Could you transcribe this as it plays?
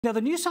Now,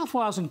 the New South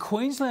Wales and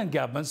Queensland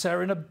governments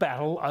are in a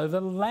battle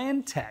over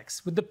land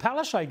tax, with the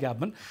Palaszczuk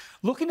government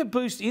looking to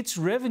boost its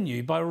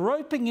revenue by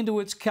roping into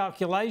its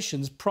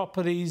calculations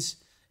properties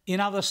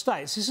in other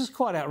states. This is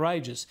quite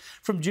outrageous.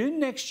 From June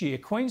next year,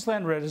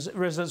 Queensland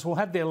residents will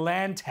have their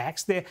land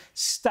tax, their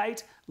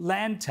state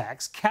land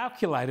tax,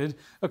 calculated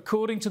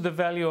according to the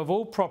value of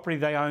all property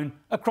they own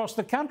across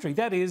the country.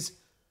 That is,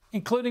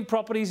 including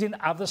properties in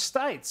other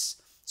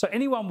states. So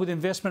anyone with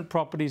investment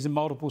properties in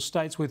multiple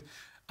states with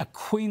a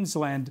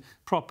Queensland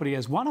property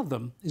as one of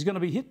them is going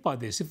to be hit by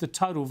this. If the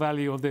total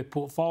value of their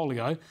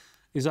portfolio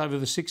is over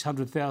the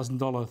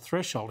 $600,000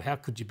 threshold, how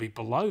could you be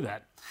below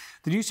that?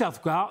 The New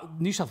South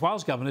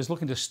Wales government is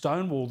looking to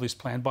stonewall this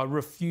plan by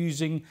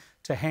refusing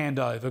to hand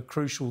over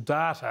crucial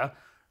data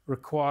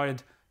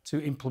required to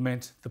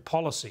implement the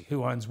policy.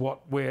 Who owns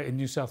what, where in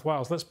New South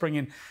Wales? Let's bring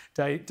in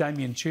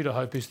Damien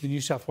Tudehope, who's the New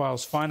South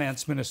Wales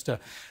Finance Minister.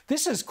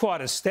 This is quite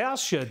a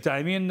stoush,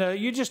 Damien.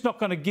 You're just not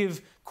going to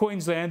give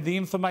Queensland the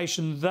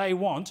information they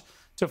want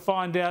to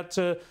find out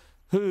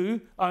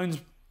who owns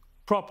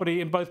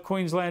property in both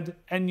Queensland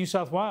and New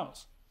South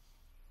Wales.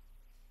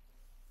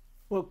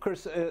 Well,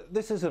 Chris,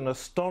 this is an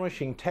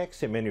astonishing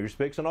tax in many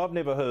respects, and I've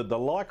never heard the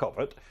like of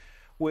it,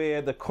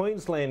 where the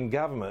Queensland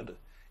government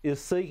is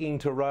seeking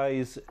to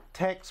raise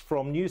tax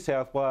from New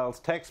South Wales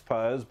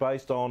taxpayers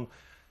based on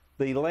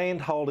the land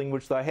holding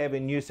which they have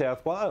in New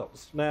South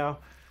Wales. Now,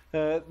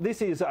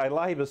 this is a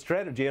Labor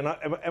strategy, and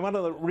one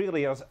of the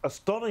really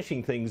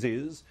astonishing things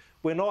is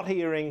we're not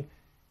hearing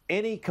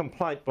any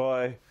complaint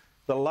by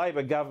the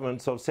Labor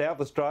governments of South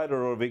Australia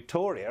or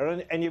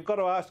Victoria, and you've got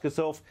to ask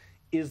yourself,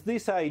 is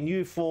this a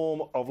new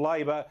form of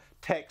Labor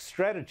tax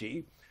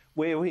strategy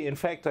where we in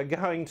fact are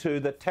going to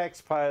the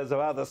taxpayers of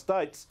other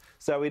states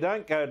so we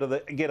don't go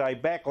to get a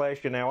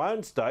backlash in our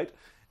own state,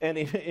 and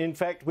in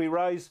fact we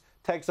raise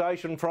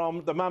taxation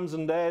from the mums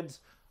and dads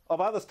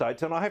of other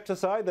states? And I have to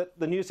say that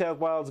the New South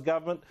Wales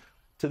government,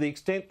 to the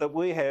extent that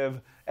we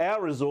have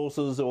our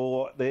resources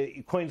or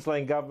the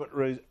Queensland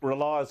government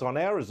relies on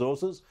our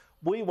resources,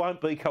 we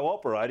won't be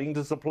cooperating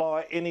to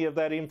supply any of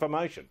that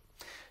information.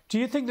 Do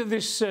you think that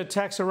this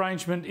tax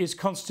arrangement is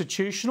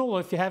constitutional, or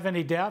if you have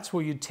any doubts,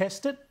 will you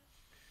test it?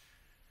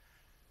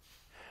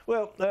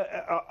 Well,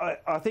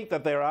 I think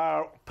that there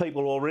are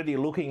people already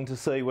looking to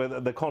see whether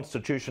the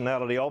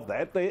constitutionality of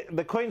that.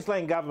 The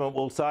Queensland government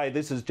will say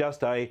this is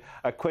just a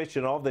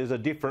question of there's a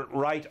different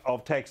rate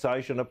of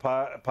taxation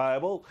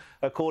payable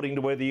according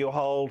to whether you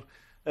hold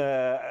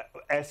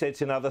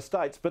assets in other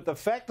states. But the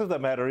fact of the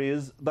matter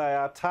is they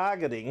are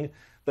targeting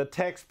the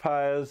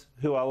taxpayers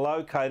who are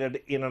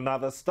located in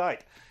another state.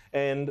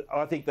 And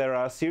I think there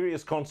are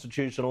serious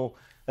constitutional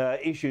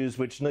issues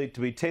which need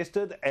to be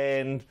tested,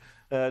 and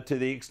to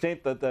the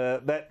extent that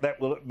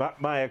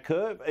that may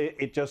occur,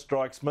 it just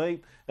strikes me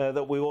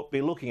that we ought to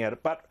be looking at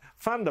it. But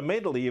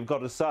fundamentally, you've got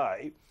to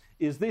say,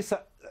 is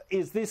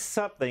this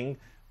something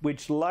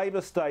which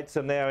Labor states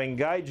are now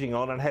engaging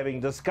on and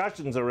having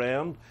discussions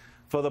around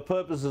for the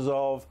purposes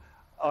of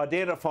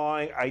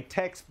identifying a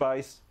tax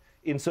base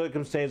in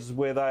circumstances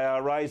where they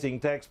are raising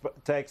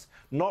tax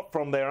not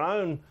from their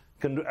own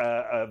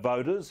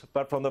voters,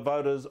 but from the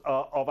voters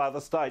of other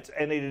states?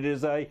 And it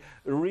is a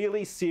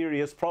really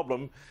serious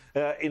problem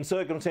in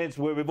circumstances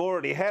where we've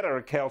already had a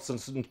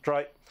recalcitrant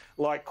trait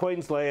like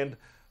Queensland,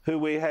 who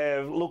we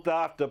have looked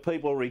after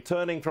people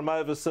returning from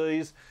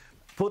overseas,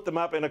 put them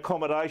up in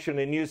accommodation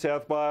in New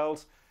South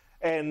Wales,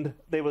 and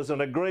there was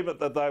an agreement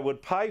that they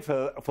would pay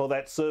for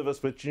that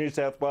service which New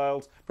South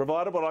Wales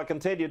provided. But I can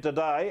tell you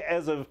today,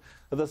 as of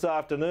this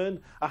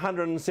afternoon,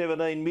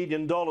 $117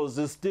 million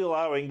is still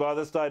owing by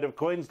the state of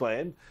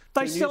Queensland.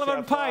 They still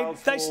haven't paid.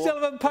 They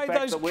still haven't paid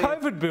those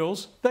COVID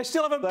bills. They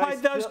still haven't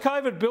paid those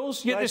COVID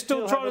bills, yet they're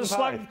still trying to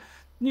slug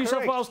New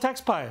South Wales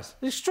taxpayers.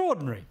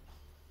 Extraordinary.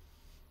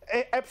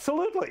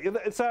 Absolutely.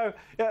 So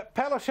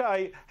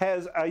Palaszczuk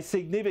has a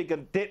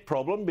significant debt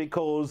problem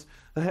because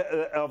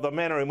of the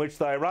manner in which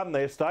they run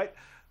their state.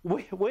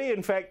 We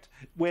in fact,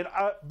 went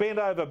bent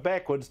over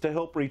backwards to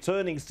help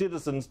returning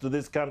citizens to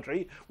this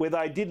country where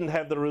they didn't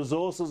have the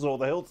resources or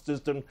the health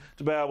system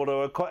to be able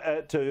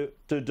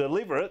to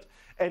deliver it,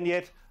 and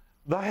yet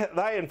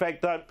they in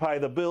fact don't pay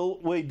the bill.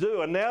 We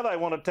do, and now they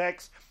want to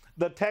tax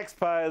the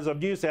taxpayers of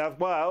New South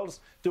Wales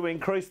to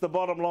increase the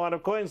bottom line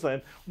of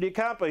Queensland. You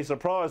can't be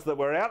surprised that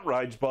we're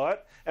outraged by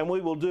it, and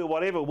we will do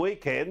whatever we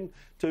can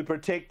to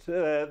protect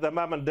the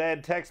mum and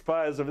dad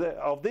taxpayers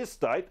of this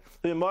state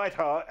who might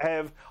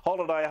have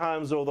holiday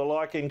homes or the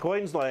like in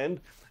Queensland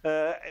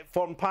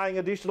from paying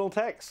additional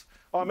tax.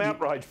 I'm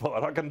outraged by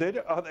it, I can tell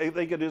you. I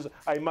think it is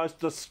a most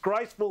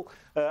disgraceful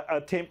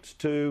attempt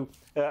to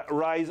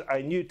raise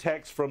a new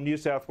tax from New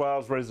South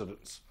Wales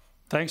residents.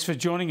 Thanks for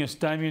joining us,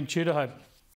 Damien Tudehope.